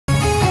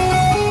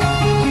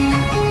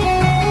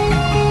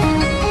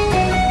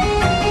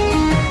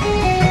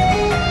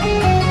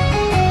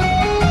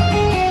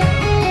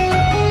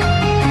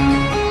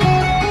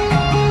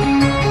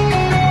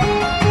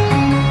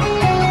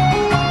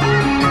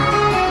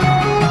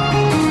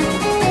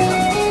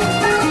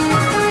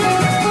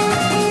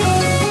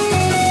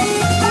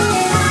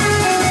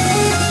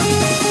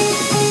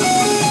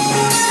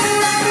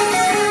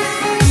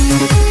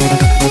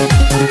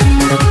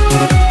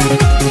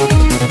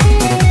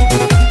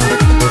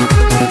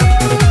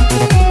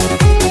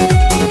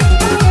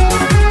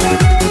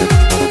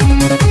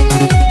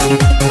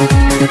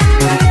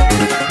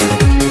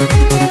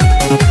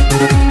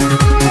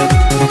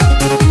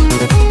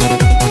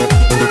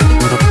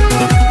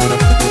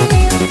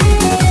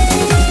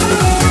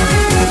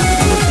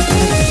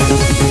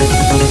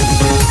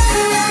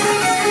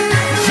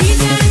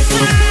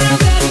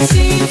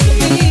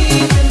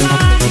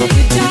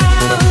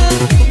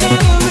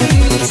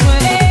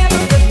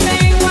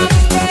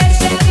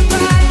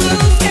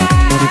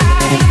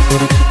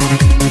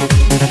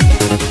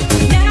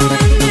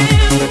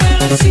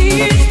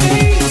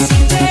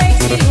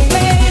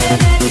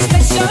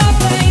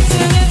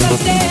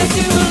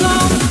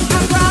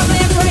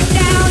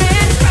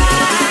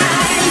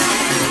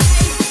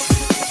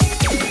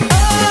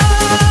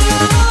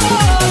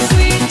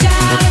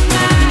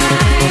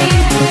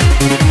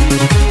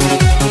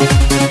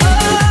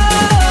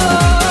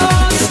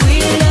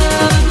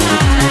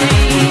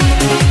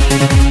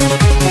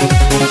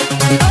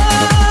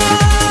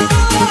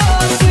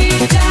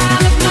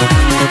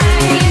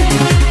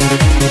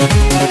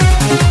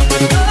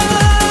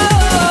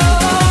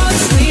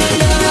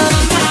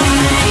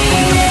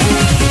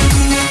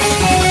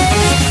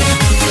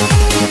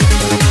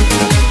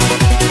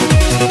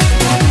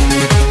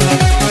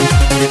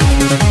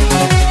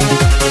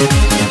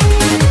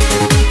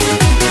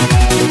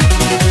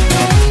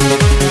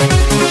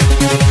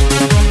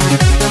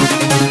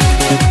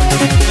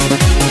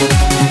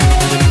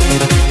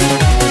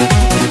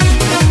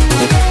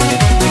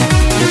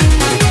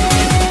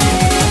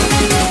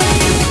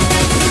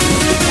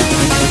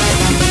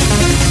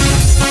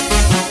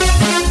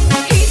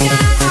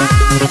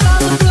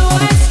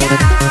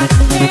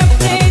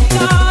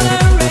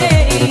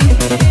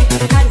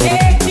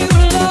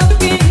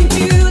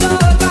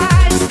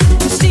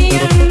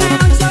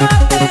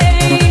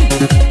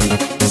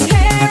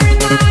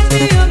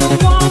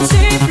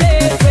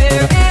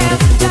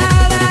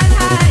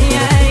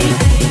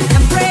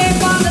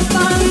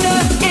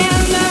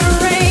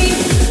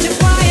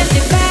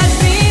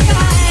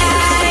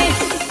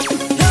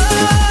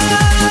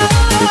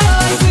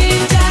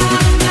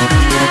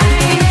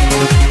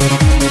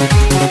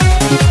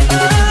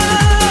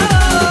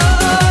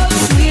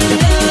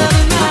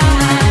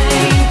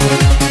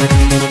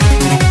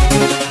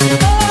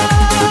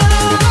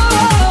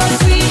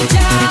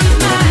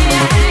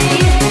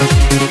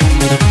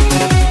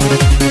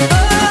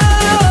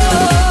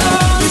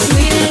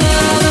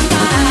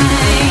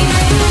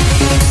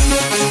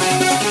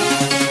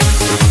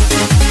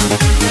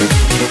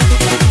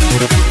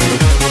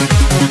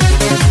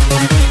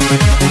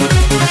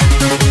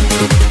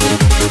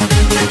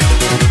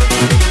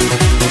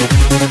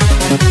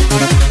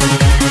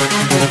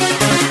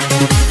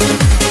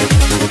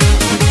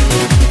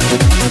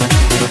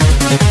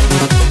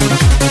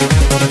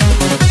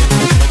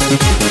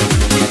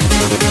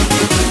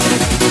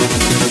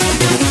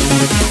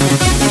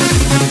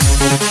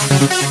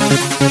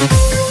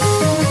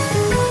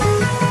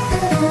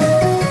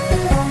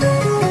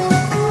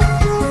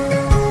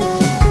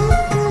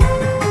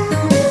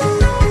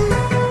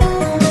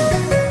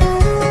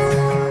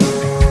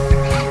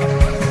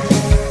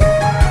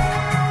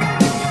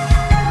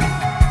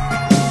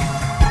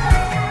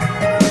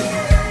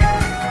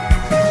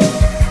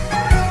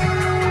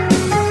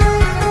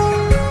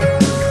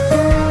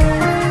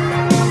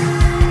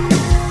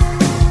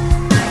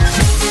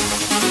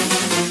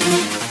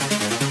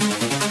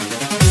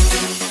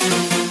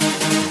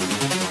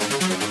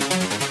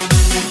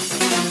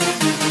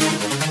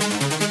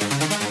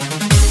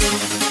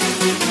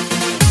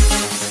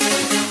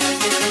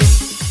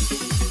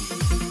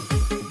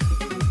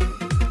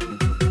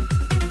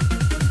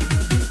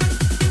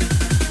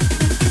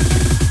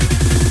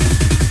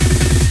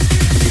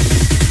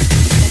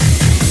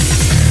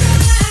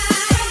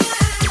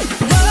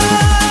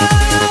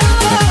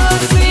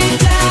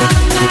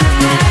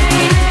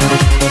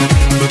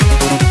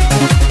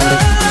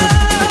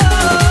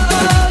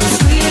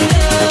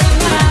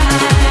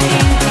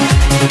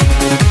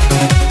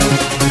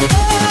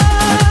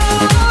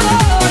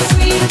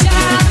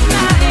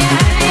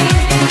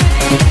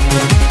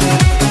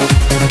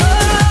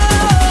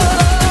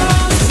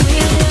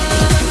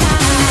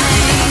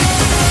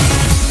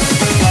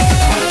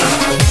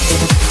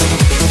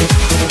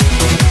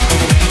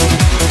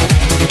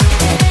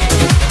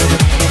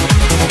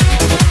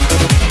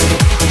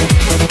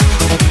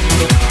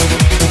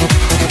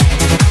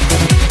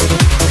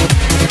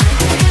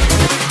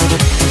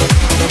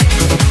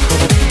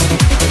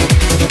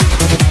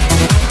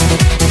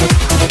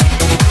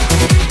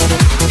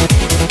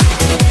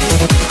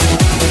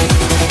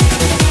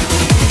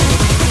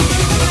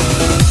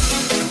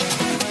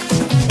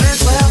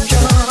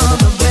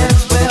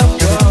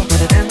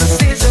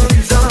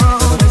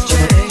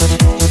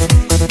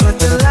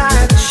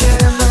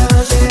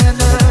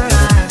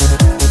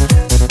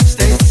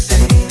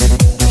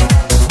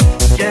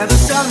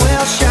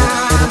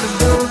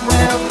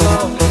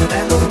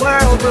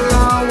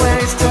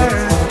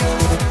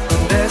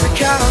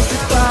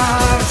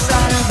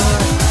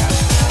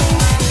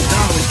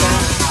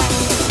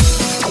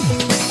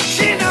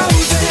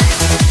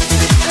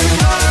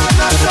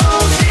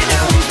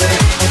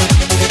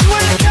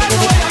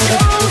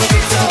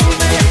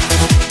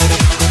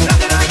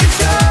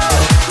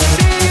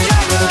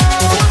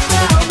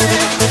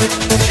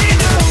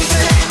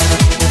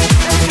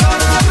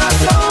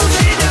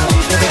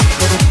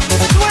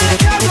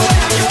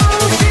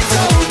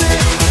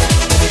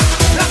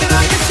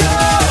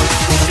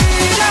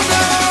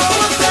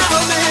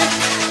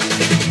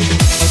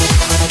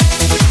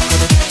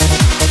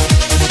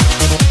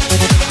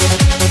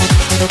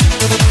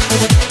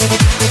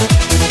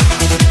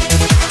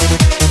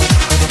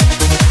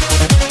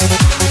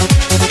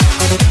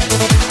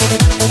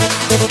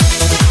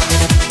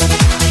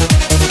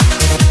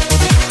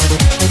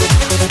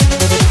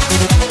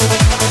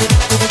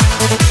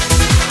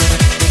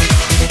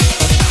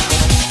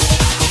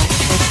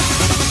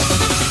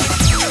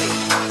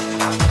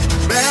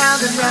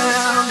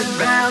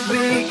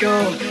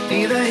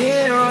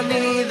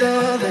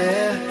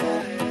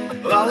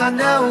All I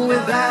know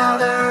without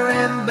her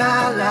in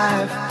my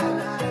life,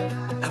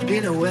 I've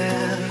been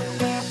aware.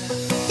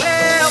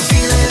 Well,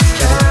 feelings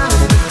come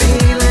and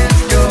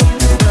feelings go,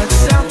 but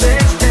some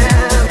things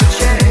never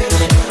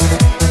change.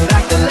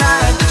 Like the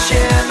light that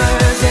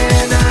shimmers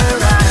in her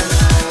eyes,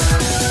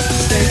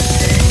 stay the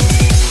same.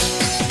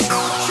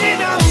 She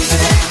knows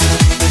it,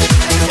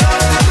 and all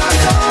of my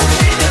soul,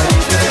 she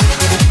knows it.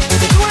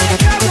 When I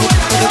come to when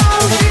I go,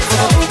 she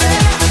told me.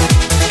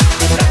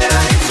 Nothing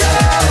I can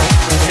tell,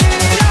 she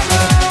don't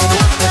know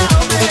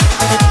about me.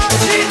 Oh,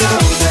 she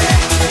knows it,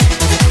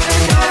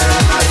 and all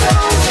of my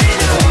soul, she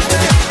knows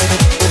it.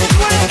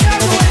 When I come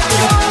to when I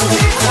go,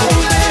 she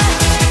told me.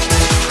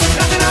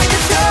 Nothing I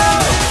can tell,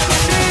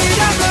 she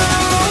don't know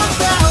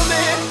about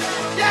me.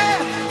 Yeah,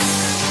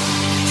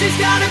 she's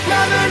got a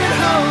permanent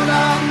hold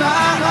on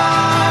my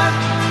heart.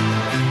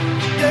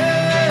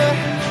 Yeah,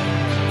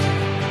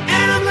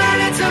 and I'm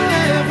learning to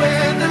live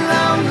with the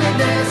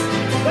loneliness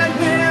when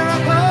we're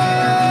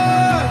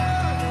apart.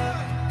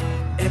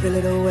 Every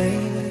little way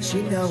she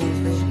knows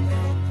me.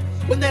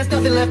 When there's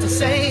nothing left to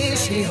say,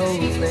 she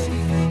holds me.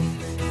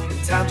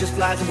 And time just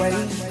flies away.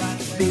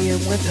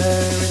 Being with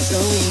her is so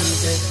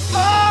easy.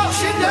 Oh,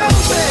 she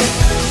knows me.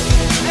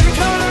 Every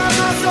corner of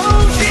my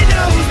soul, she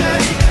knows me.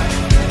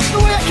 The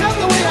way I come,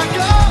 the way I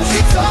go, she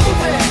told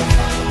me.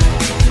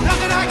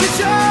 Nothing I can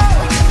show,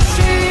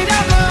 she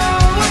don't know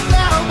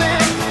about me.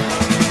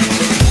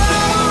 Oh,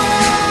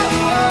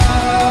 oh,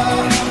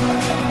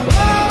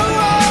 oh,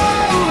 oh,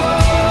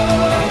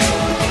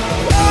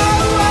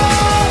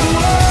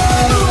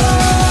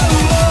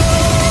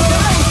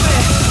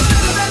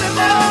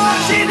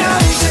 she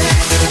knows it.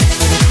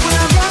 When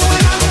I'm wrong,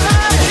 when I'm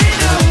right, she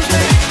knows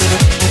it.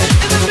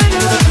 In the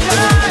middle of the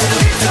night,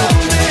 she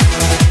told me.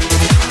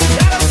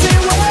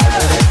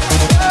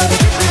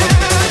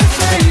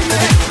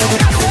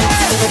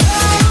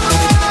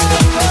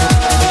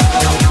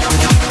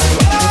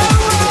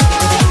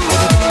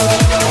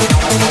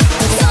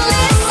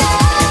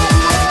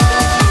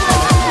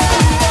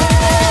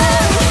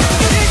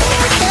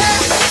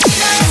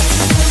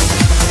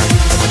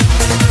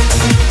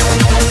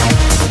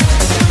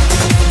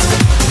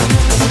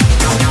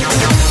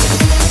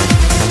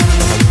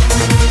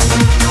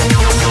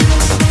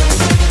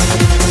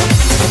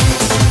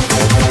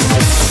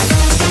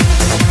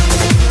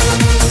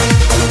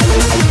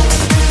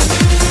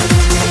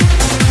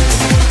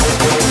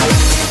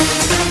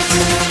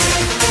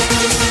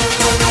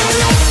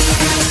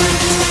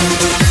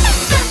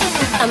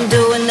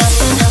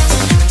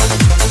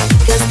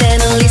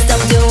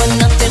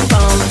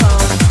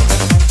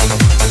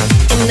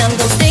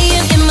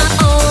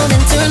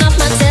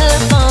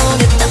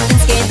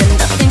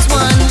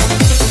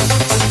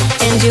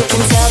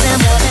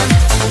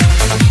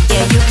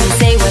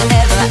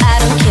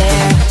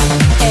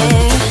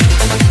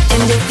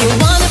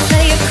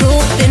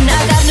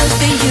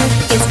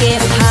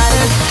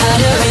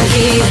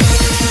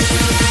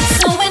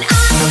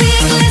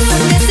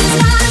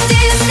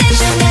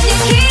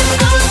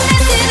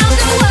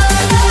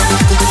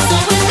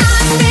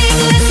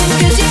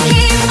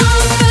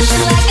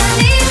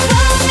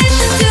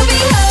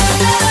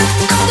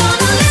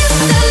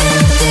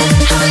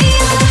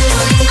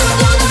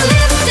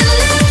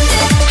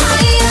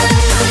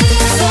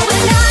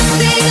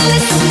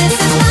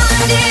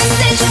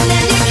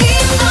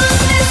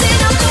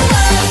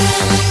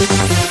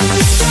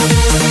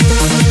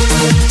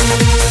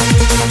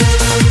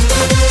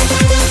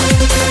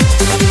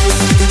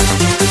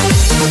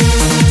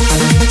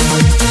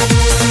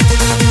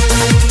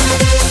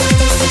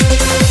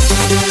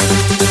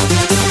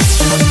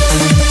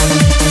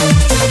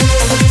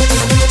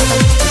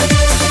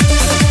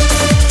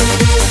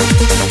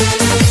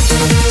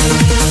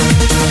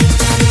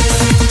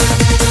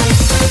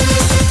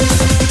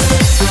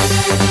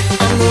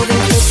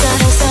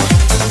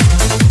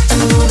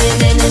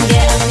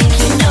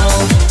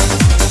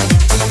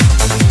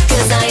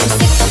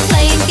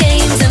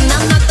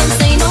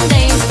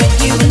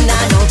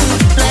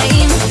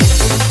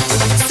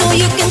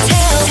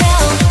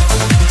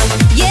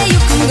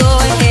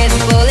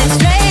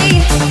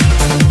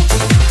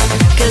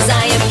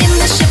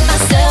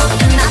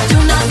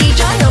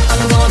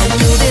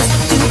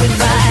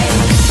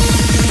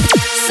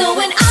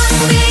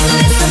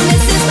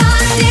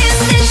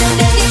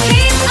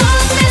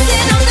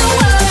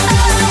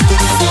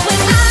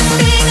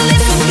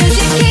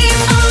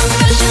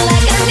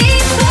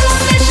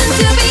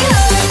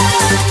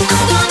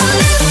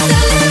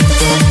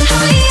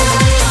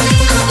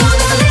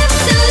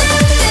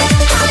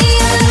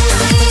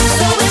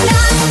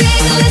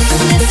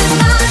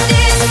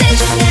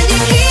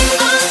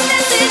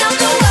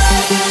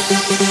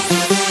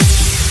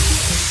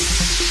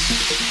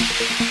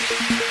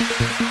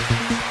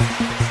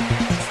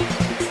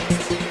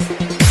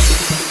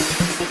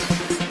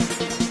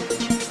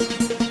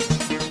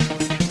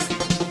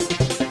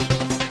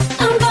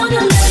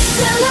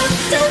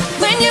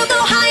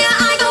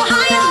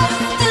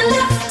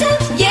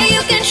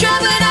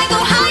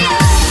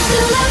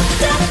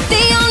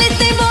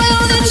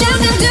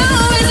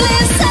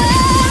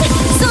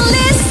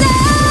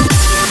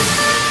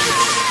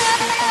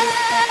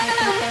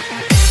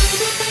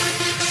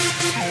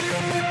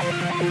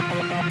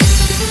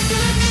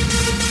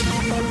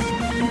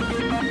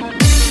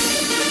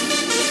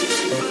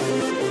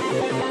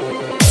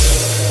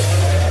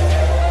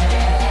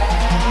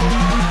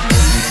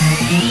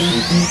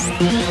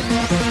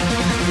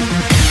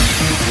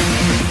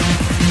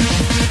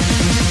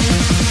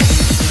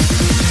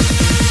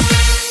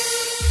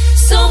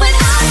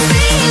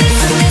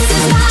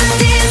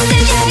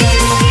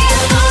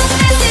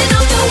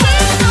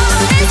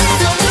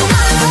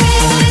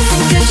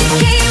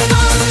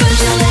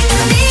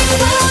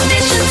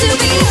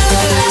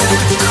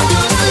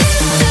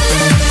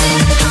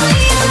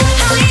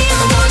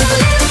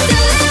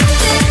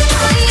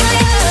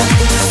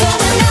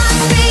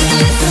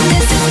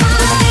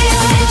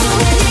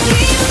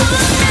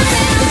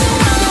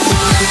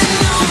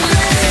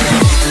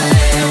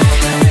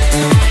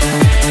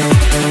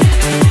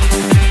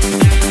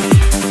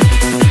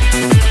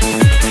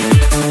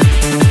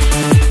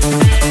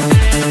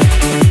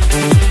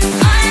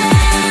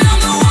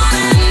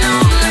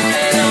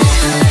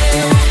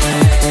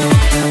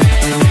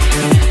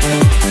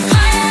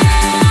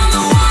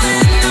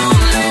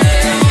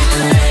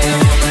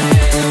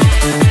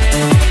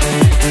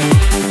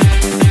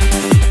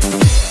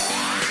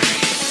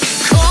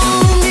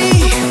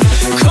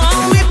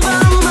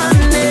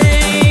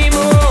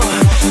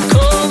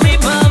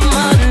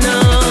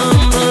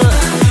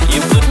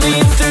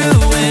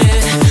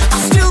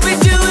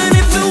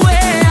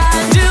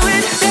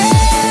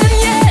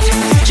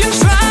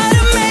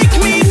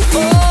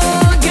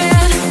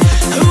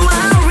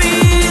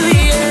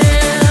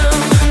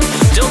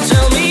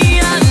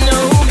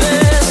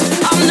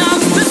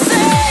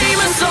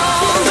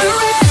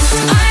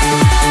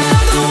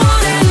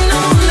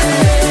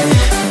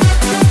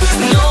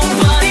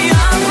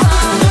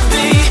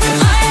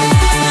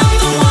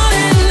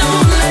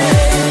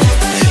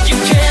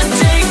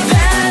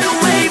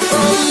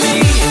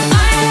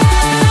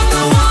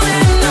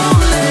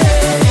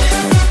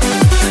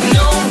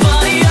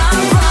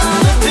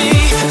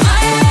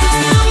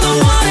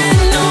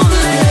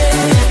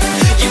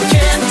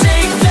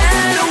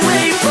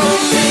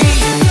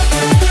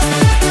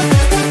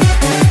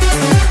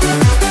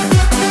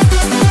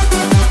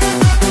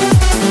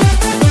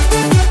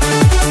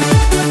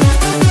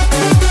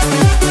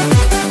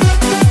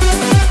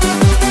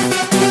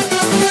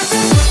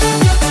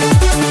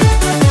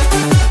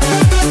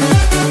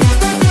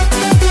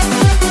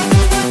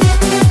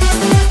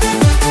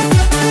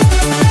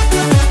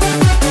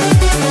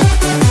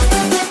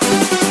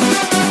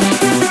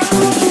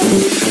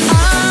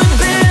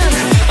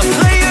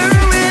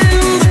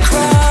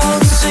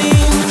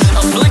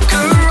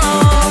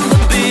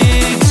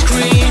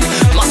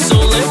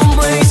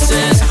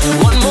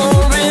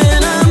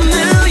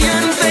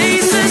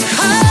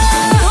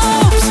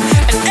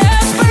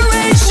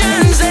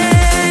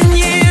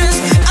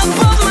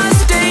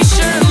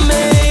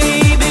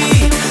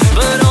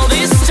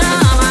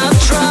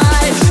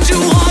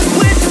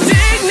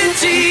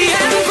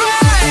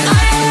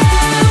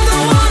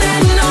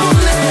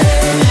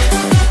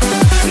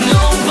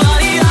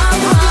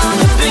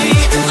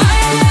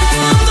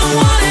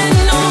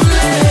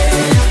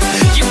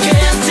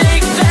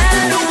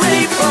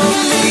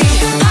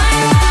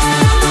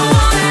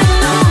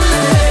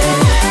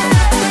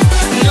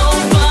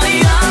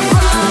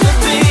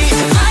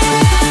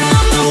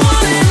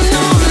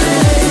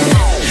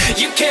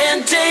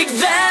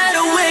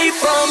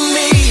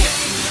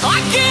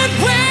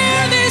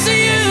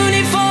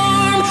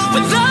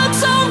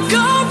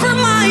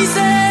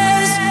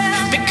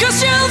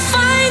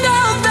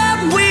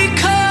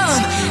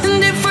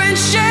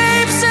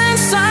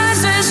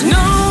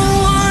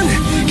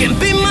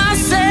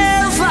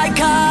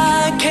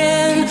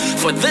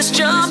 For this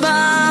job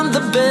I'm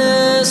the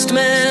best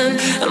man,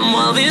 and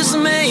while this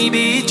may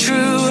be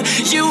true,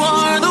 you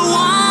are the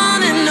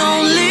one and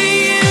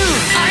only you.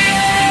 I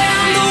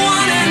am the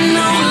one and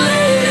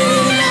only.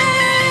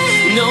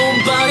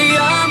 Nobody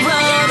I'd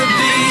rather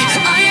be.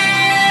 I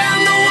am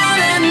the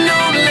one and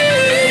only.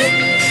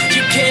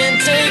 You can't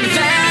take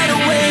that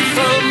away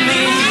from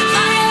me.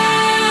 I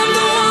am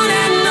the one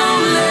and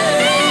only.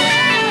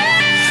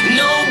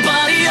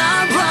 Nobody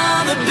I'd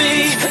rather be.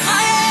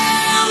 I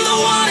am the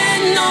one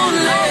and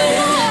only.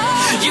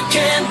 You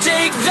can't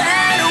take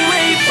that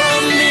away from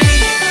me.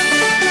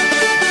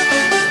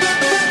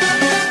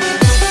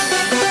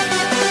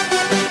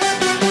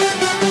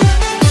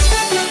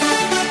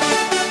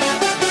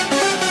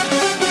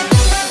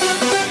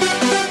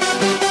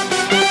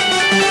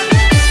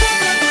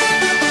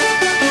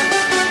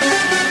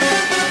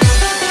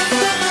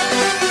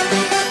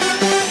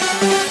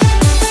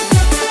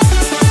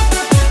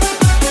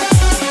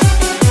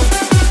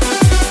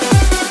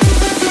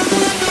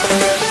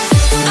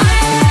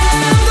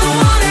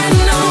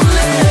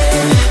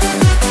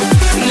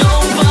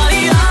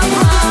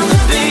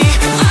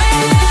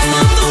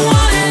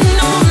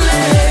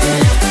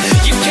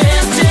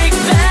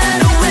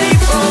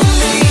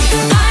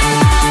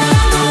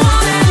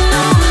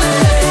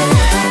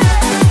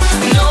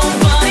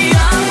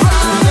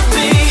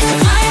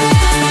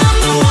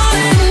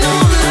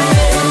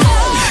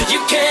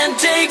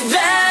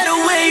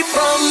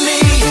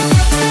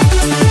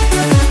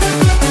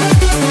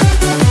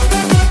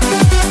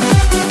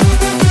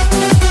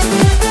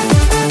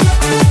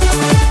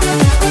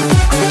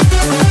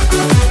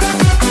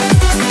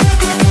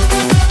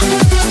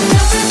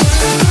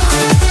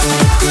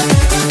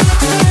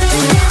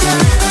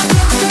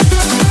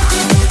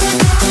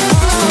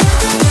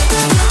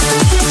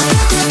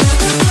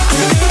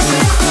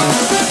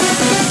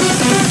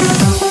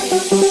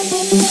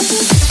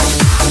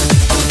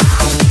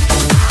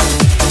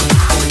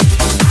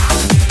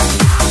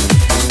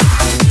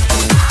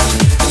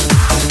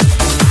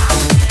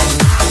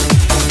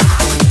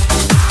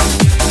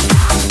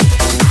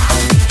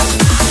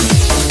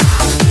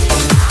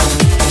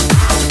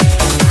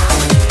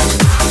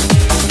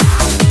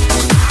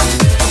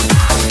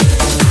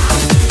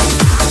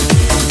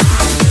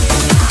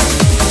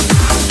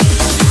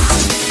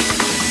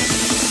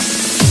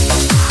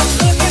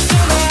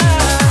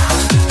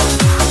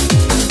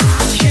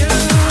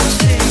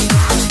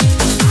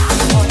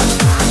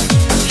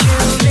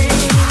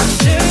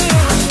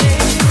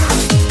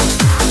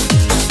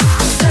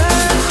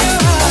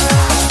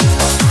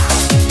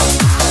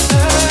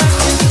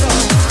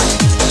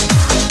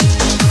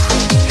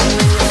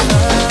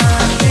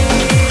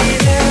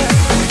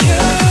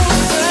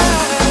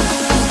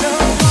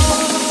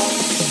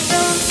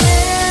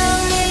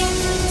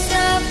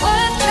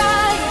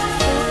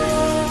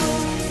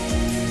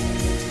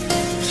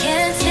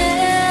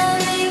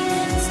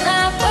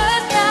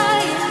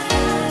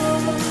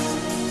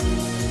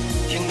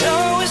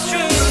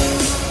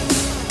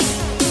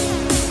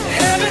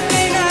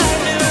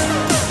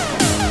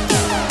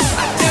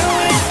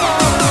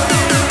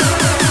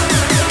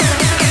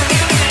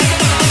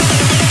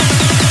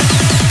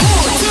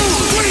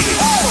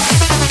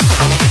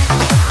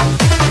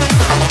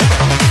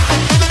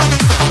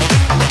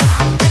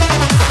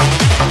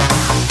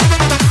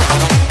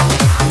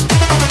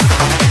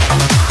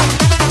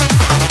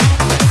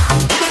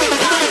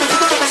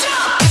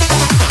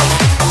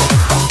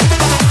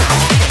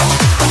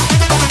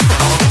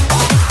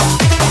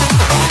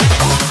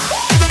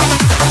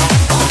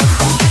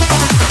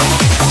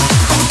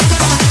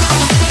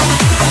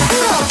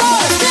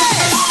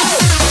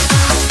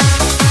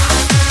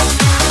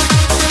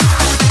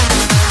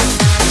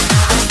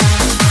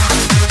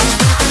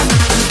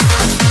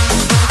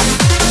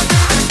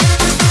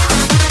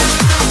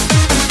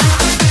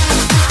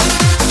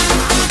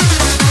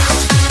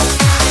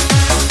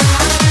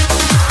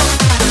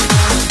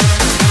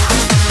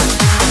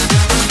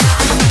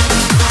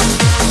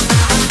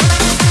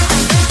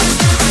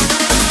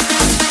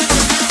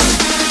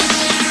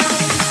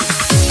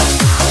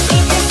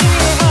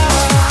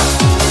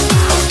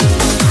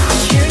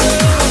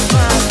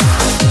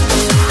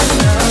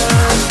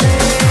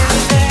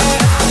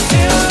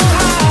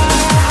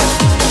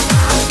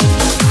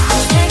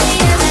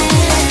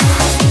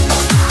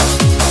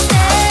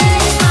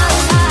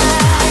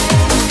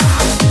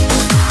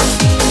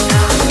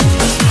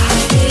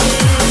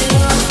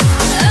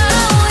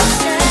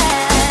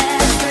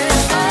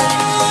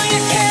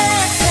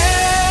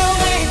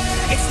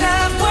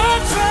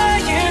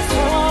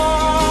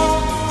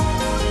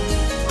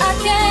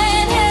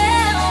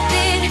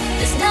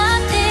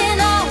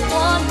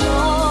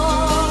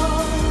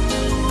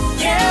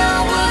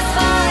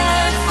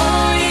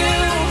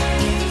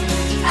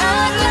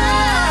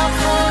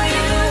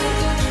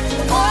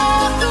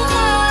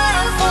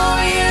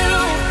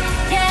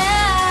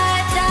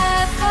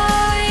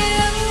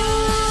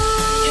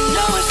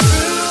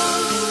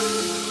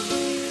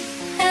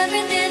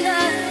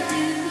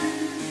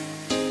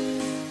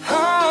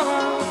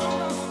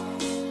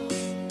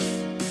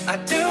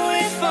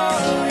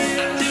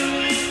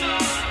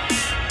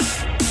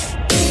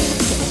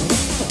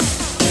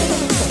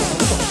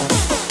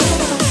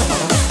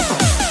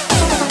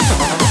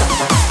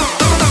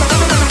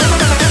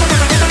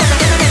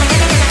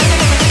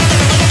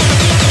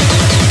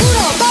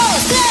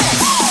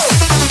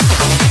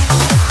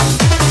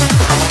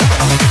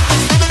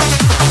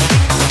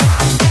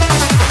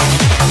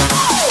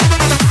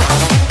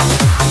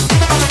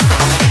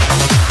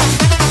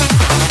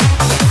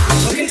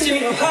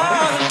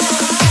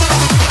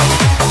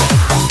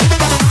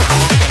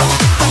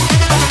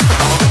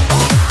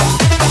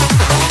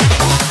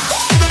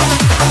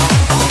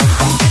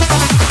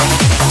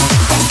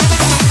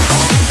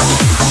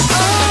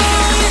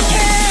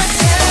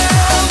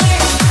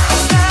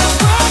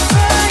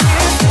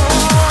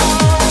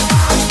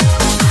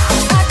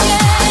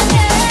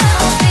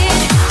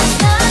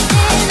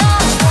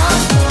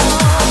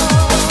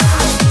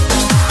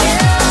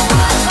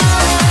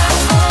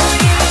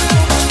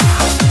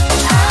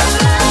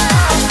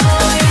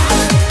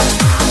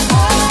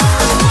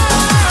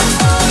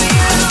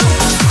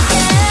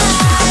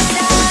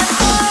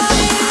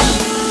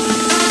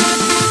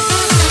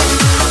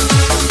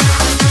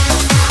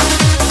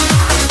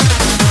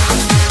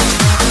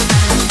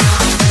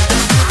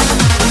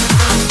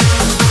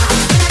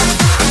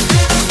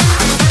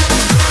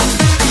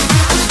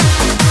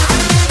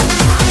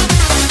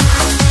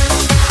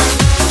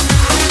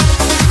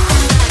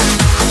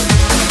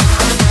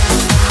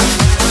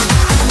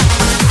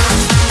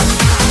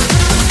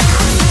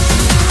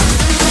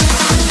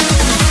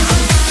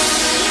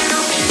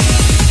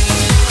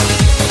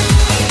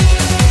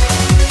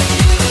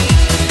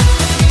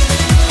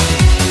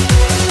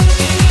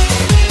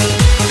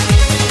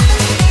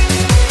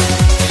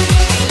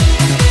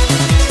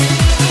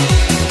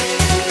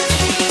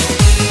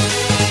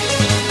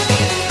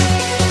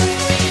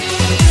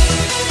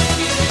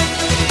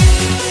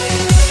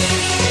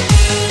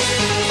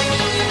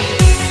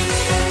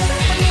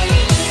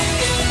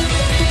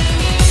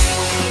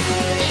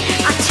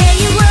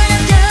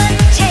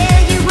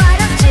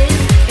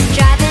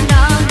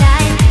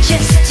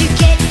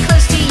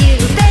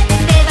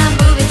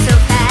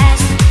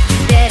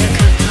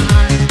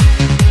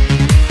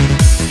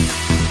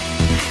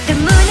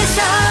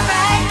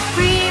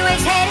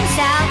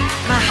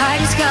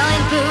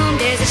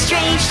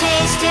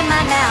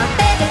 time now.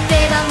 Baby,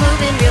 babe, I'm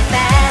moving real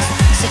fast.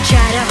 So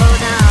try to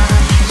hold on.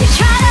 You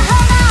try to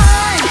hold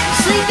on.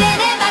 Sleeping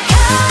in my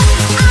car,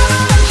 I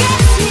will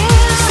undress you.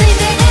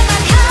 Sleeping in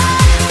my car,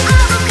 I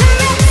will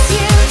caress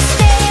you.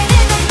 Staying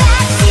in the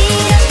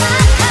backseat of my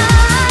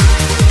car,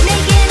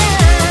 making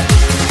up.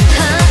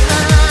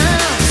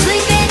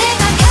 Sleeping in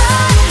my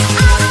car,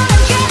 I will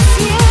undress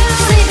you.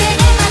 Sleeping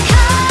in my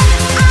car,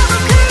 I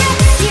will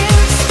caress you.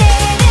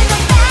 Staying in the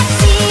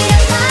backseat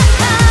of my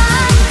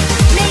car,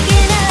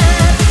 making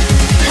up.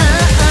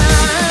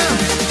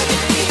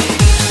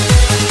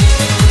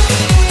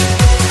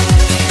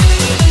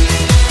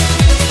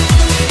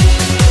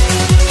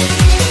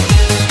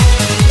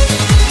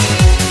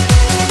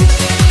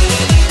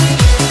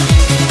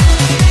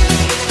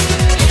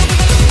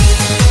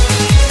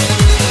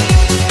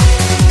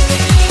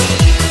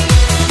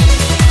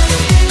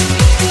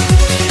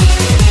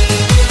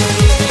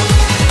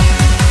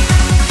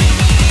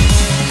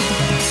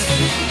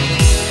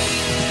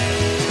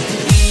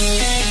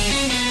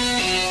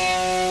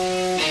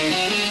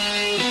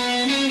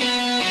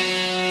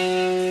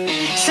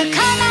 So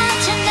come out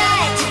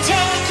tonight to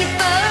take you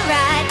for a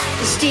ride.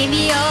 The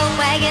steamy old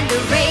wagon, the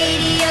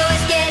radio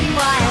is getting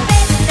wild.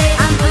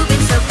 I'm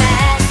moving so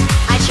fast,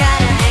 I try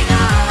to hang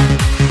on.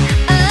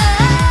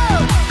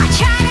 Oh, I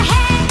try to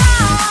hang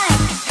on.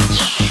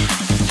 Yeah.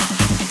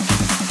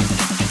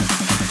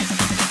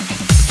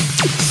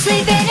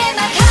 Sleeping in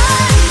my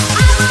car,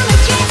 I will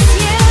undress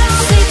you.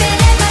 Sleeping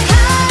in my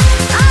car,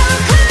 I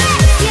will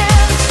caress you.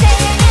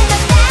 Staying in the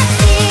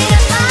backseat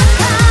of my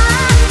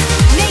car,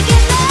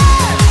 making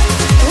love.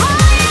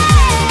 Oh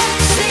yeah.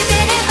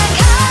 Sleeping in my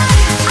car,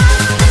 I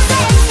will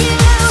possess you.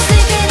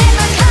 Sleeping in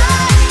my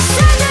car,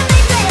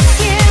 certainly bless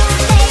you.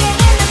 Laying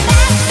in the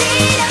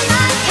backseat of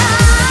my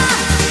car,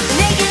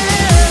 making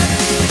love.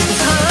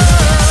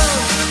 Oh,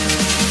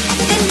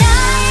 the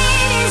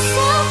night is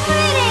so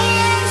pretty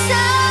and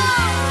so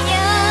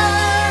young.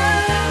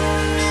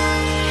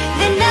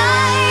 The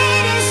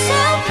night is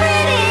so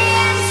pretty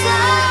and so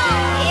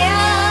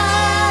young.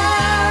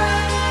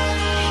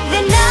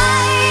 The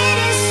night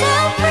is so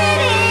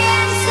pretty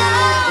and so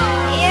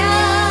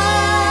young.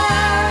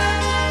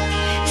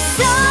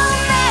 So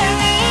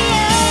merry,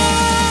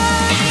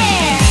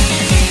 yeah.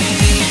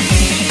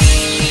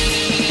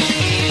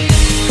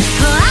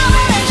 Oh, I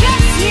will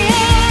undress you.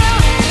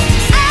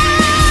 I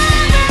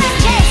will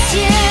undress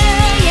you,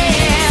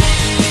 yeah.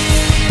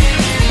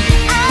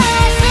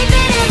 I'm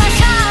sleeping in my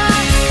car.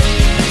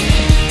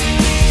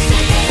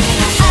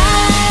 I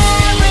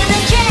will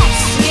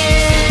undress you.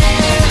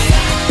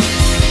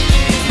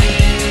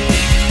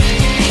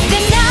 The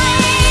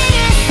night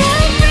is so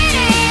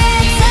pretty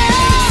and so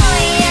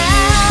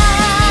young,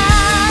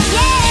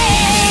 yeah.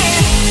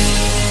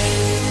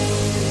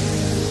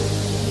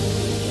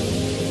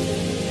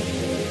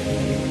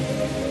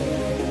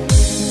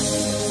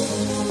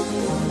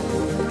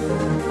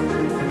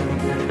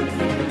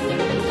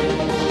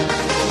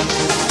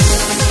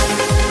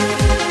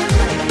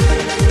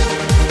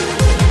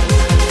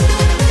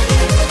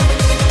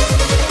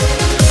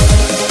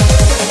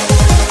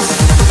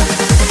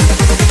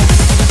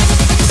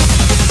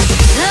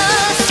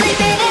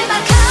 Sleeping in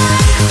my car,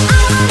 I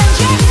will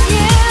undress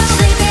you.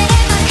 Sleeping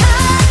in my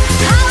car,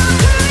 I will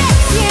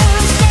caress you.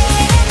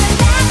 Staying in the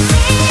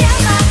backseat of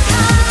my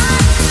car,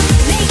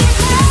 making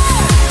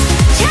love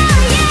to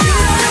you.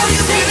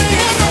 Sleeping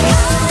in my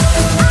car,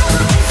 I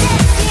will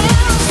possess you.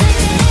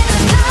 Sleeping in my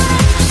car,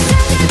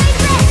 certainly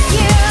bless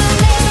you.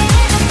 Laying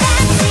in the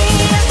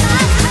backseat of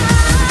my car,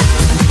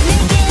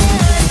 making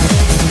love,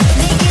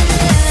 making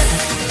love.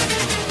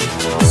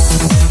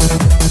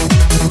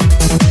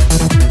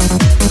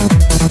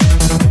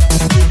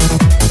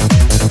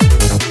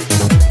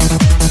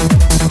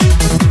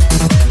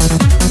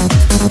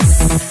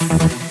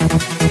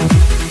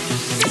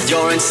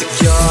 You're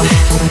insecure,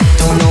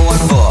 don't know what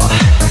for.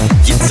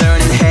 You're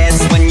turning heads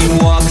when you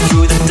walk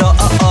through the door.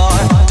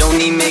 Don't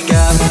need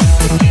makeup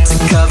to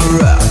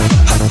cover up.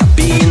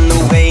 Being the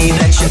way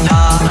that you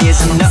are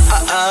is enough.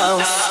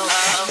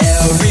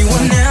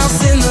 Everyone else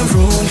in the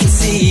room can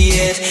see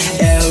it.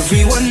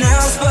 Everyone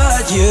else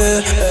but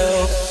you.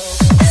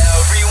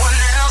 Everyone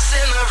else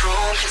in the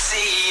room can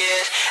see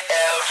it.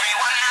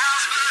 Everyone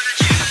else but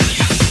you.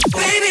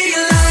 Baby, you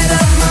light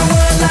up my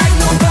world like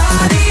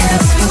nobody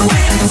else. The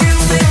way that you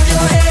lift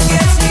your head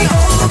gets me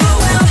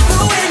overwhelmed.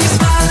 But when you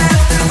smile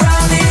at the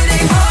ground, it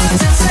ain't hard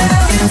to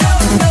tell.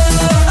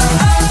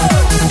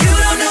 You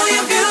don't know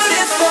you're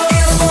beautiful.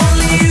 If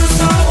only you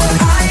saw what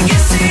I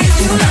can see,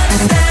 you'll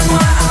understand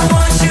why I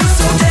want you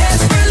so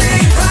desperately.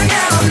 Right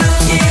now I'm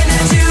looking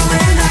at you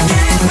and I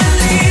can't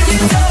believe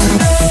you don't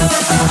know.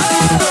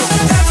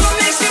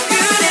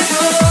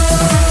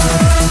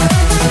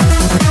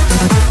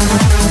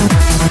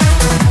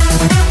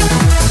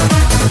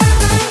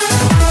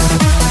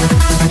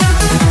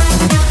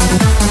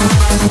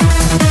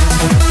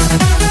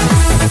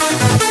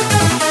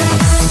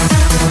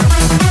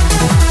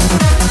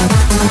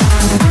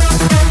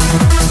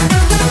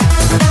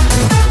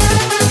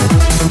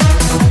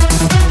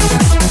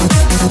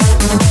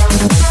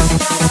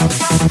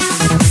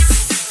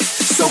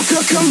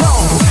 Come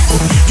on,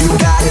 you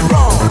got it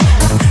wrong.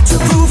 To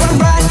prove I'm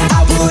right,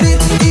 I put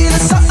it in a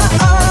song.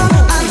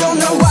 I don't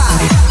know why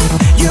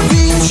you're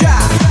being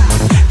shy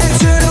and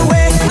turn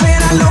away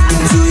when I look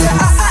into your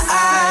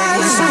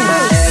eyes.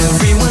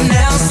 Everyone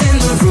else in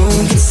the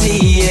room can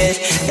see it.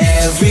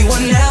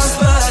 Everyone else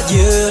but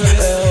you.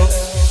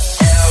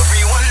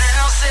 Everyone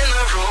else in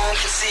the room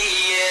can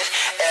see it.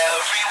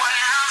 Everyone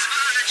else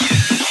but you.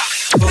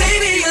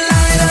 Baby, you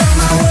light up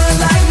my world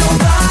like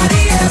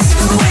nobody else.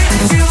 The way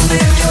that you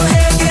lift your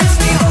head gets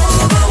me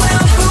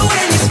overwhelmed. But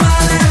when you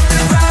smile at the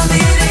crowd,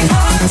 it ain't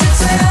hard to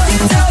tell.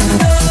 You don't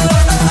know,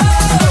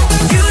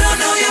 you don't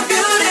know you're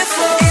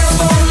beautiful. If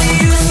only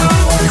you saw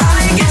what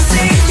I can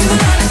see,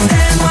 you'd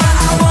understand why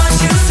I want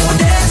you so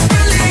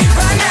desperately.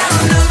 Right now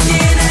I'm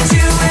looking at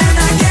you and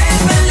I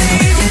can't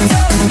believe you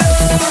don't know,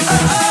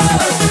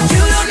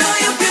 you don't know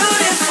you're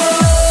beautiful.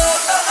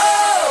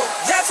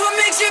 That's what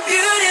makes you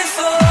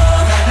beautiful.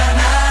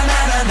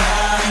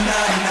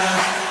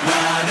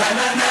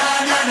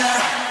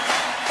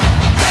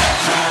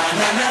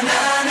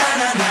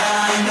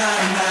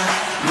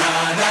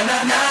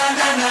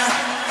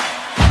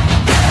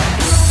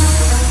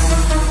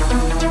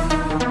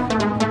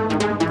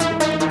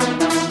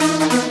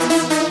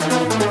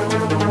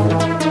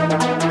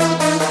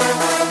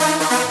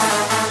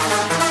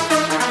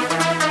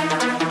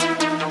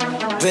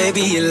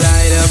 Baby, you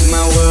light up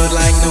my world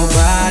like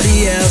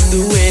nobody else. The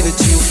way that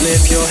you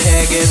flip your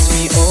hair gets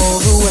me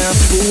overwhelmed.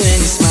 But when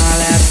you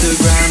smile at the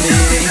ground, it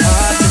ain't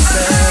hard to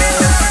tell.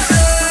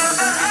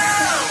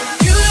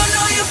 You don't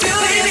know you're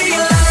beautiful. Baby, you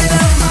light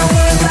up my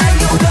world like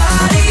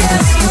nobody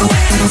else. The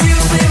way that you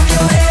flip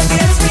your hair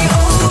gets me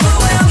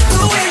overwhelmed.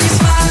 But when you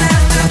smile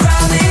at the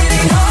ground, it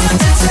ain't hard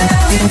to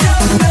tell. You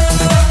don't know,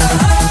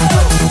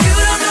 you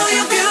don't know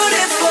you're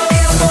beautiful.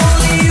 If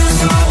only you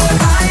saw what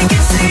I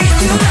can see,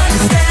 you'd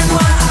understand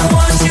why I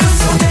want you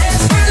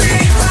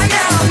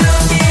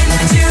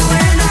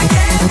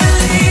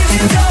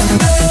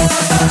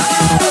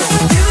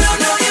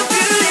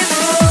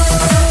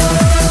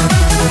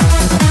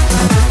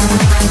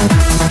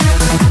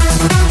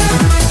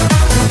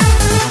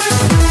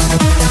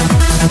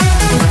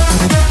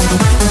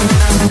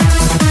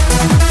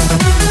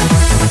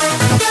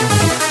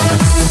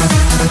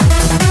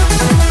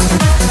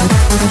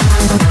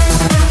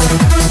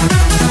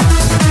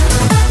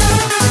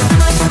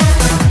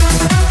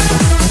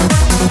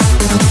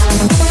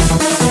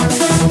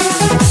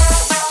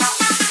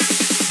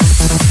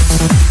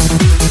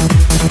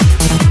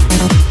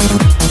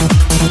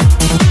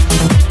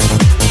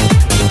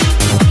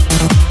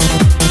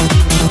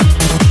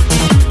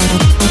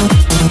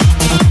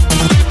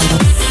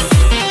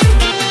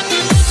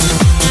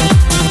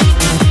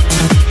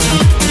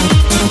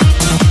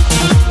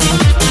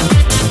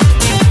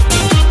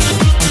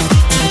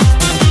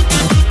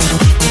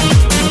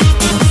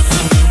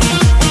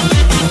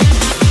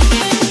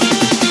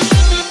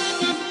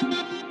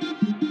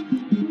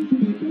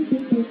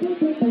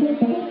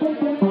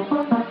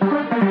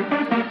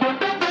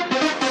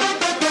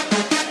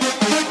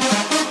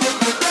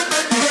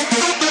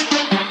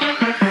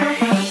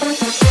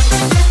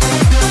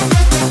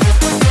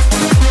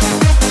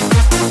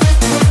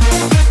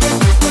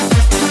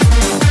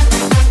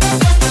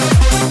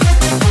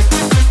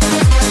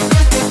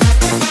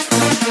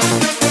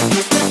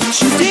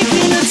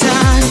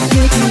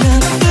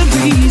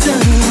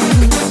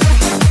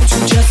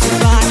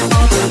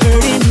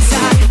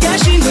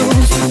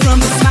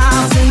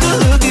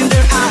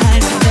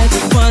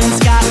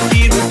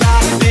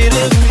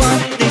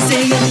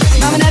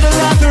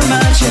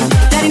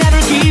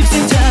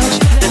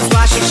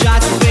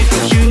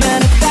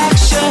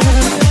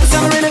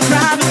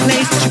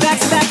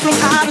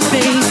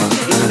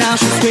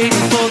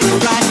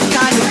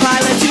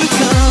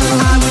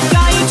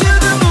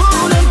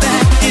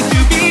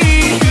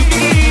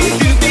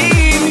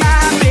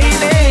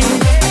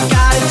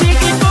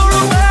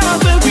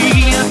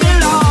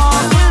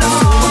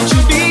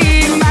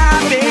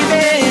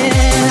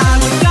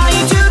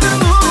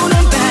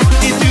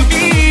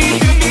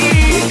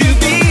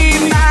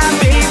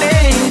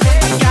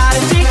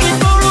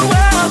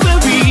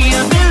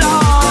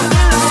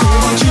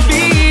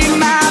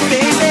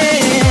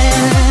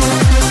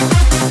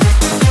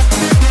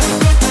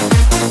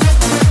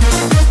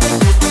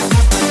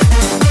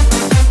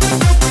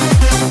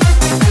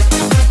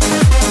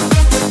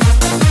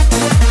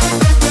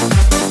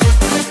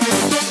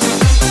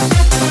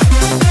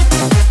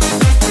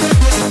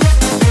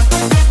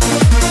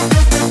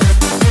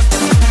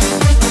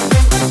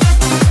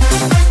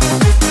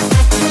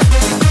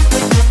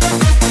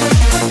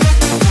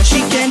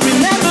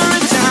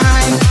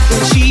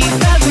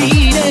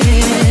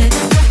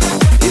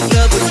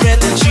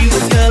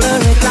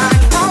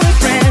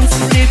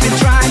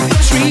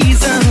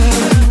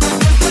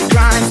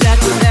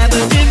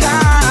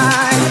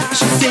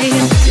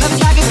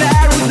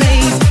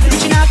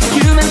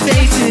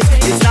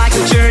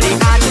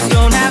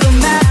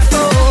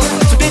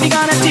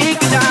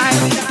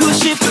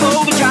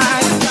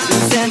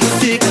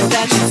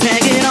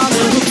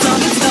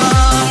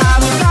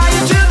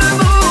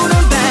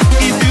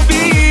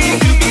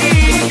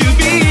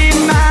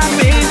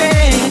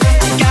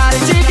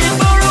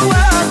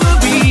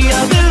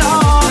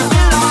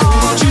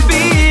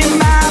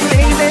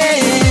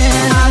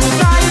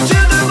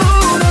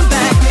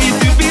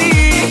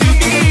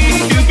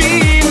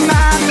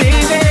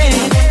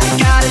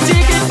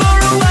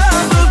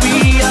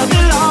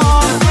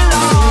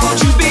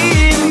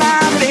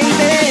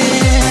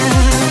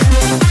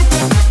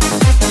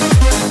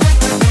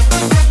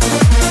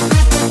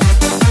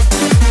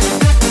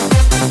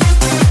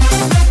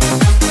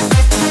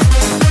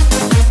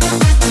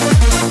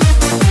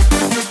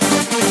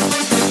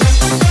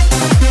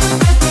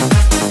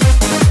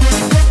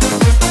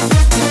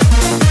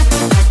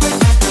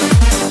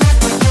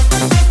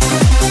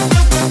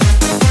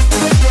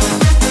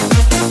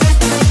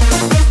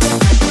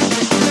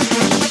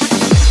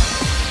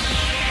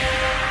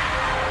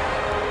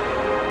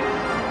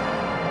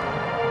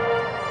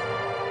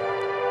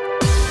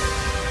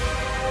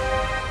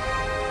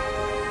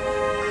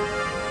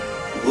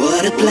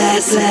what a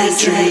pleasant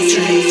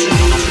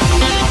dream.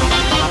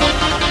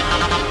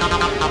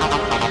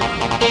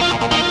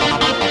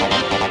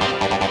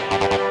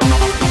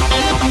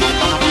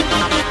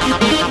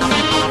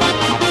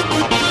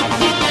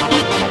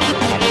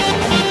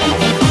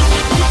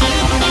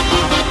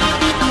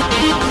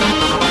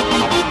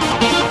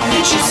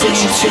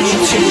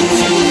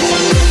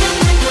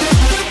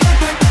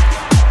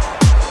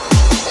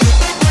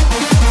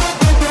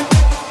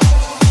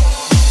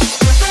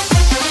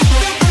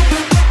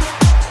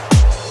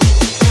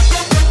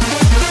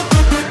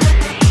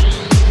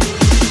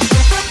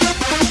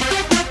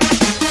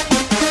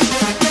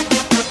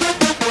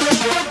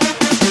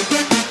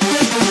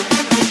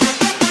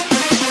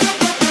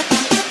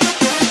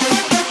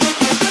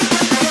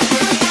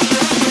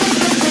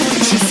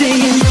 She's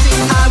singing,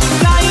 I will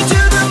fly you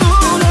to the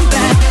moon and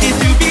back if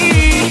you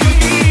be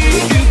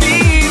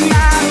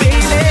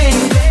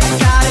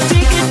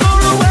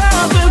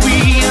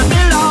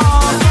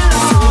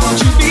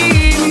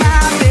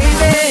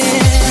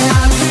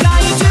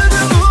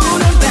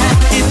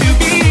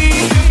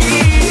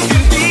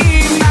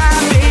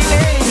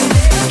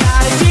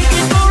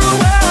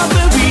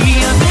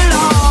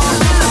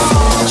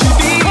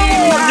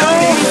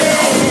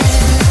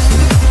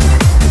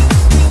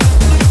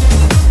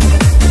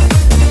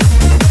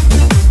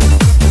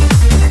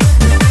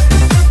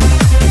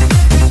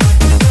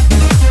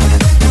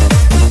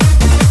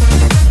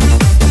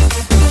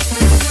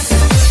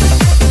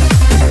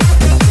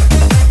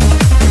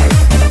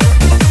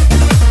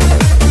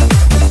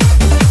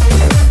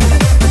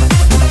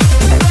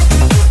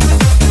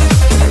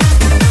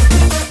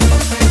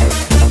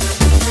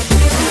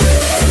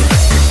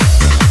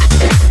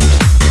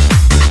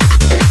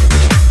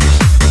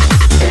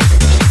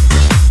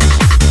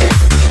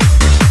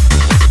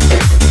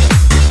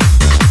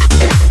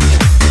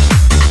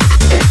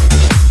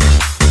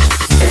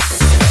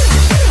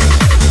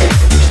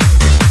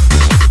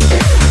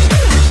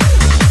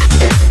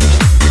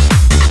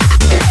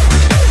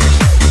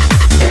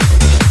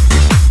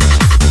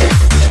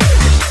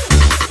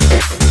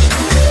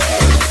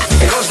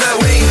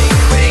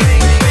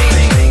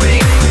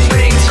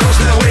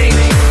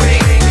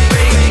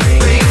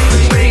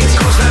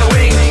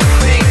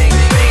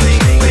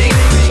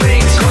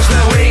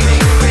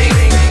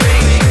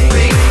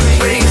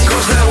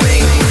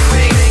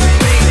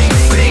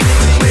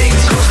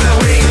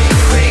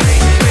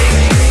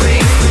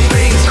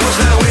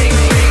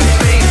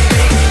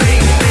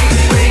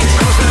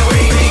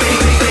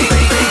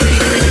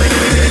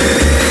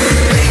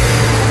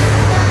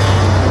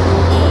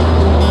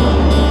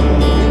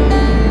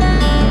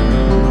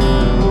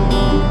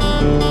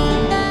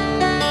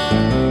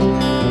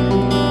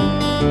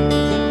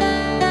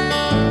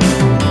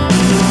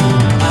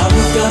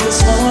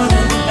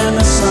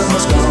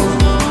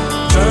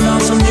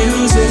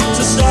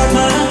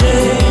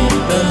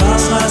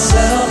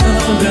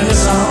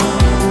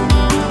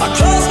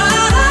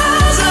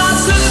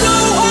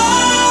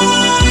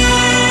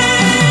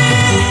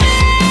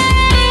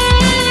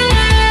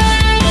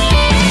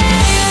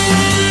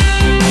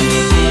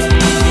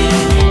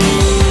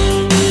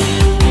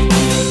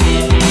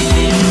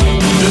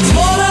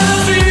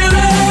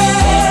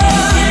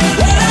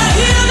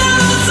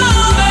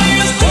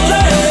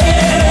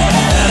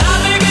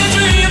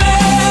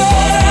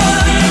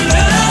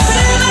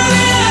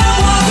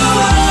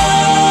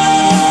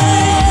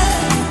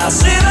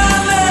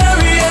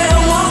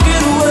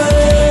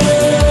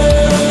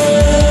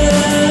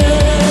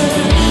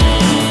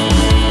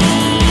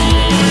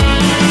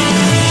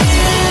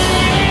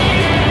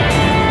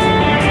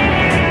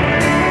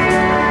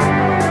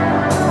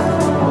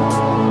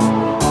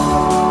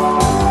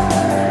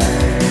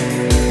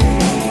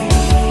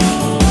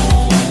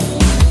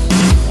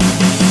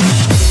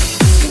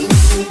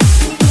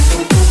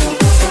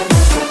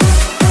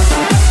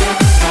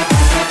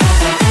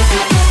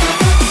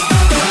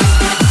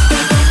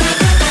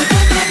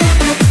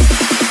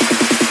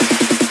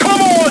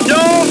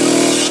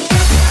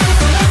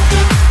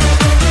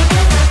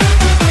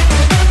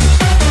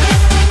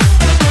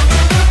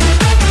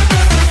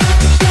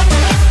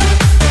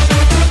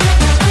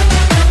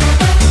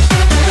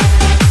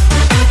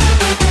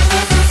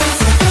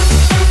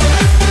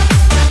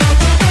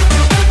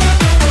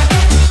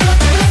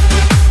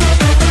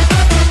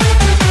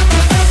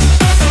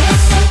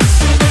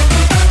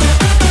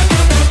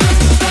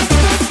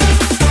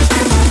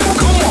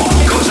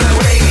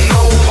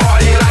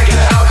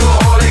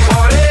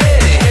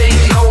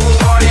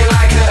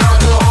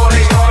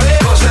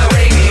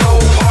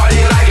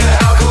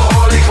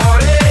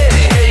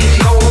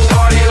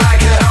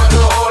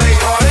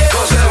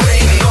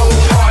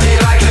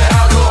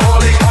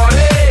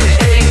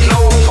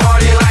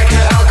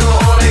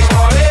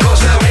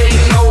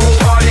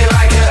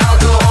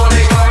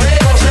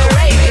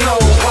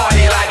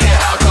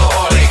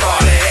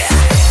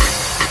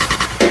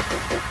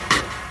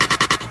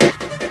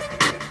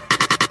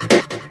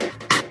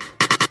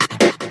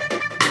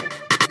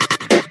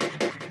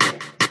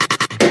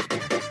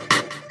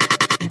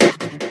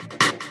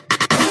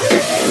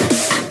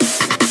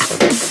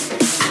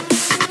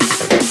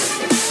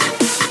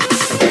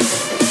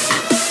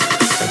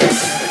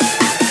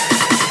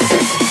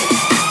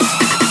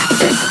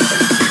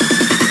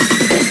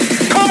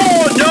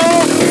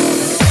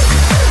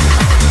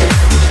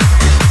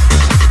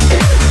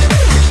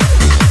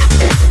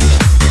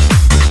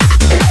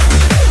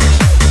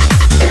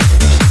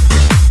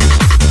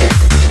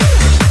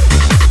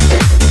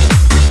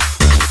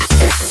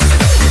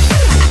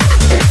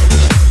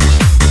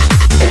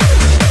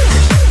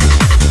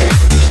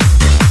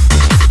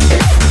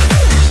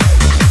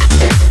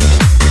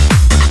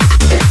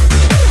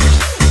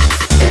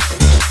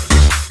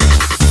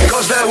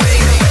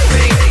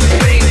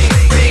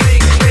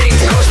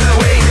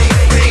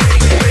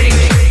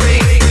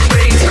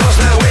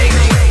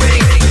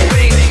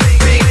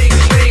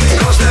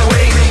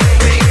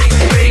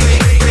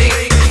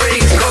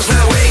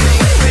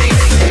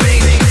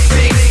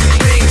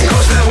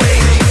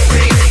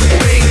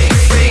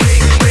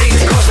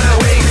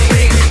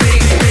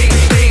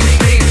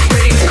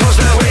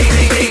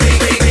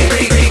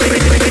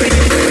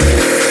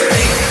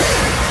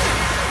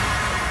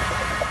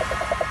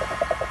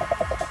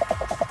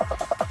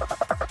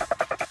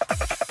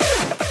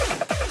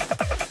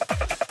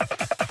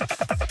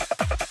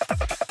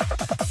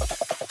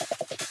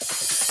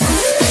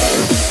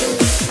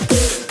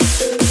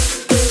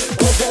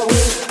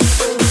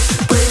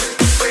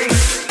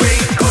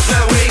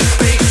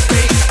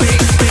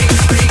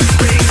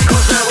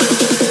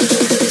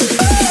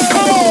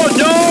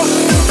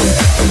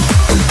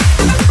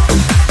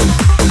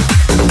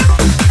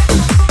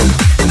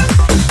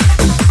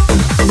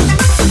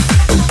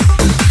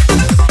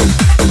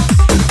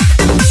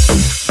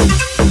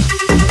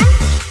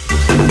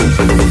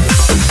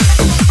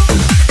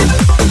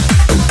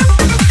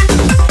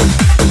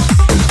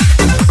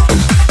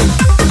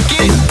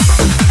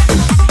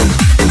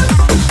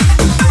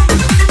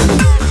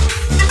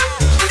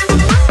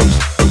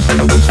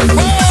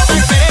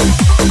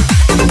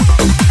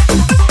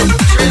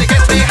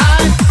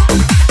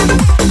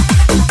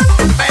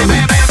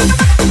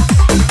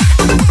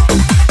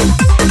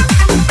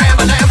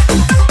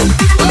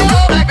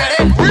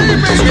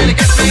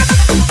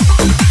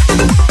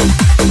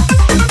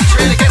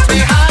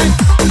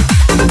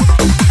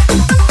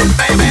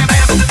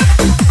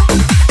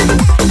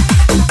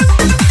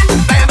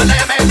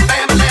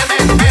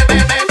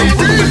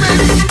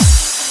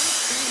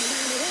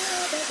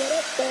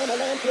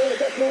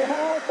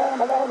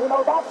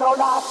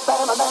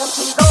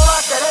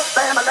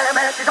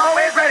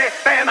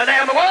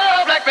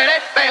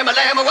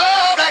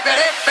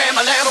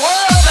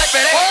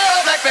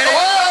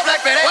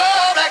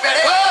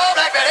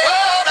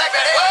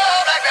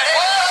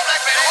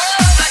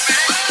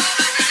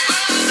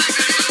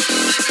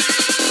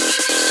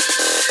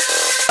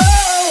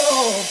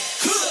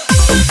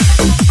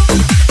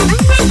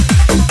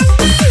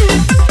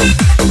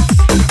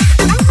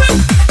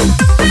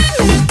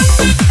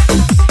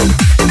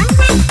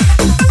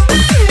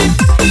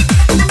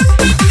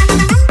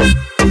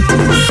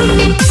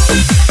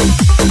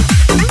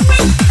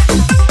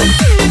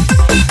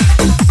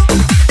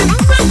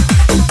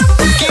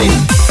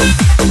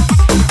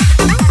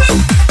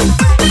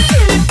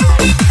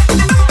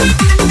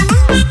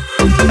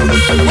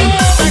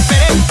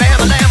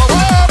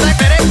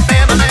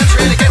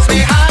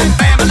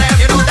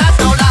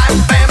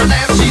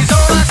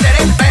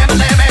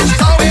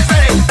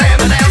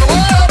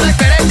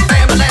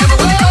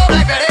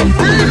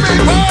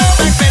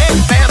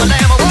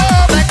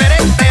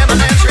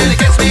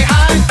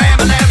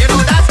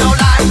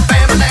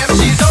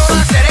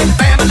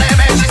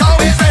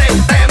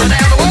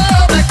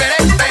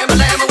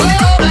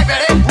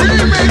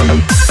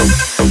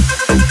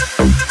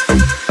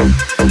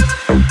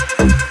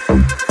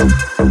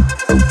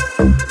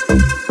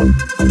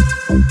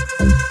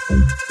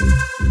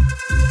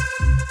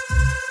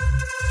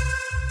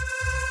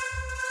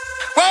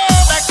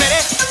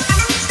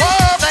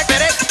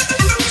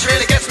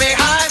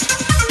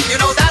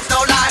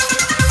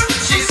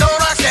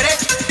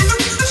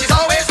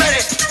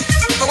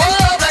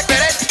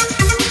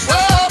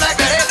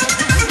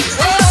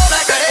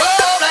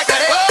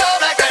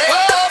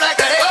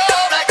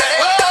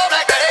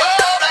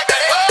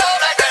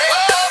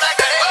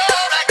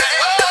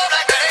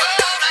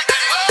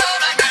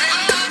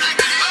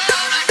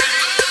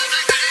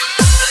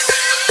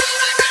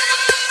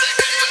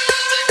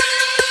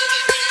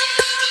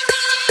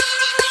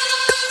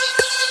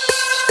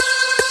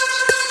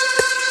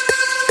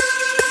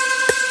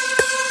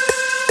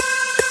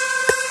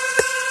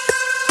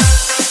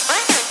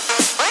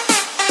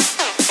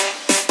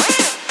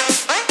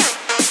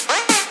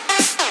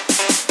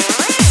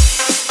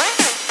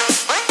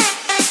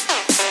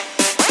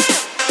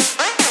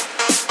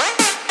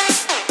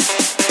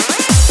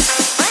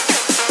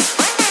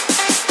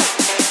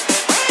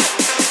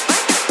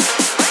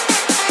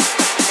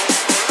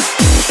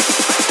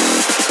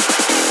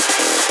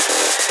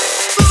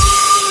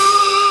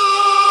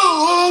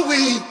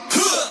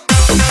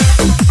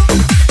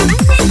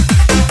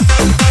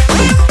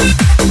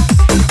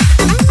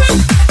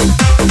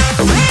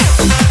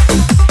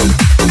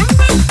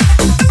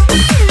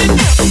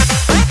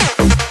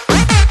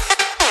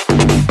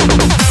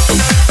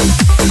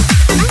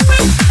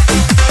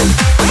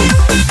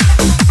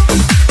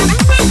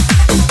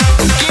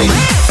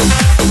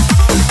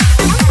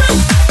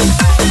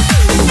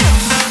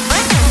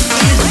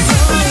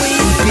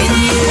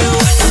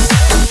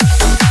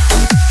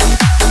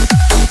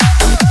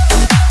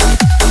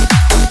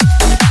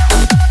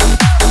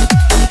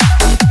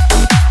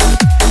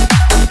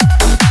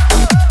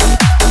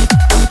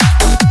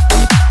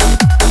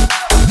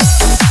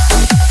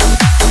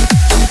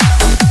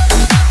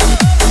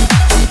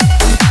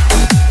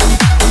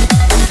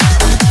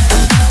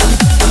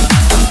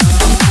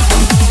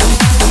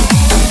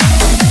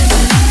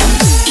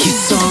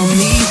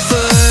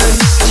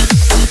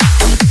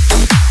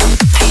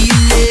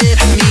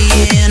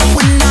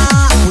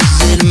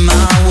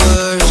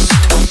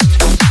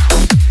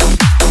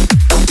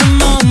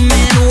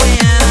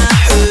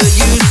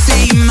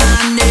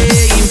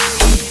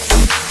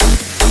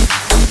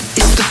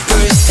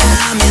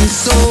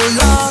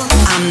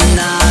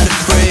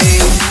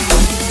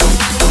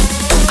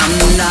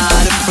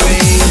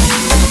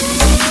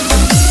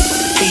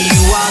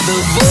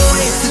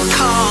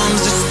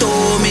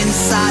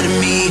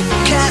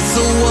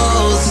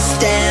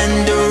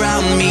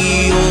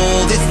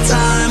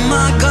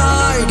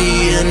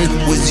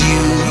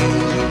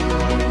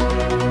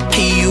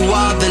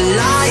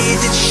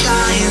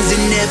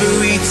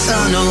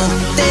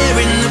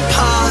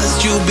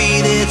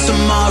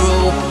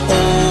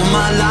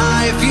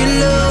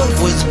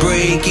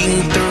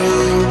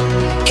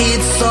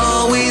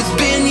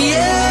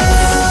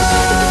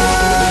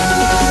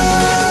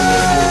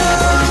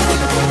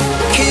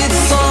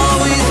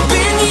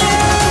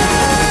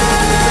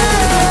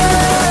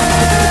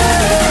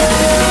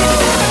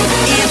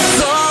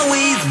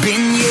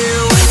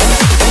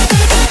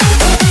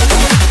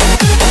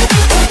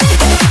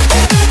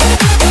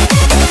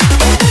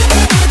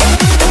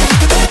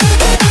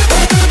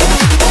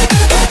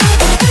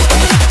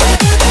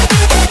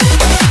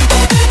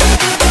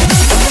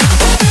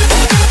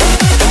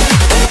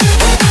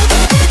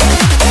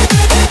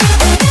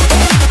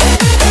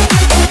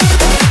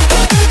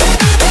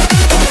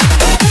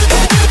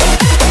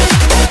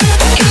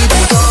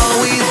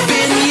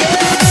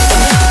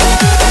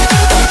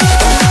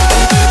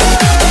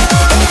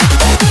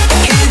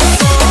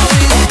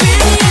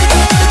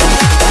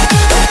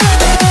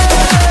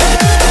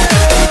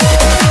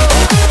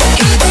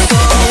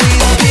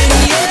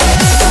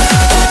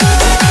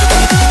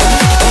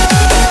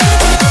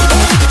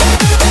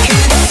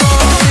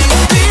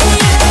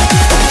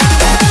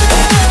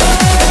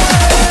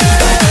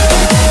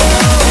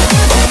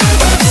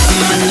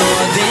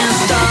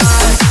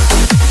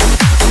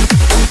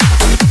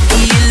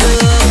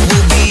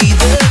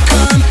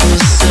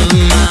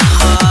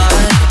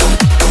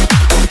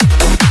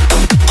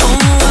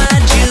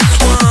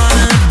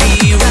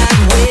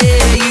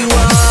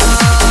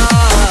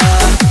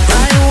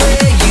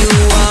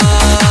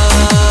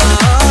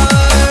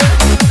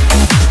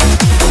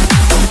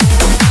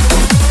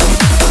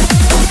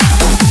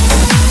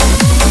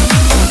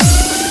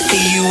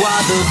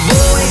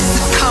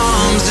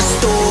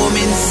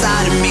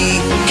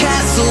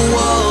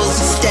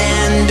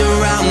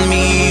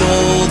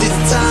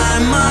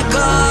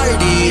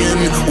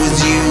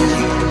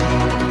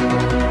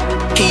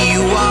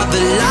are the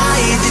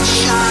light that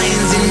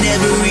shines in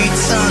every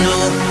tunnel.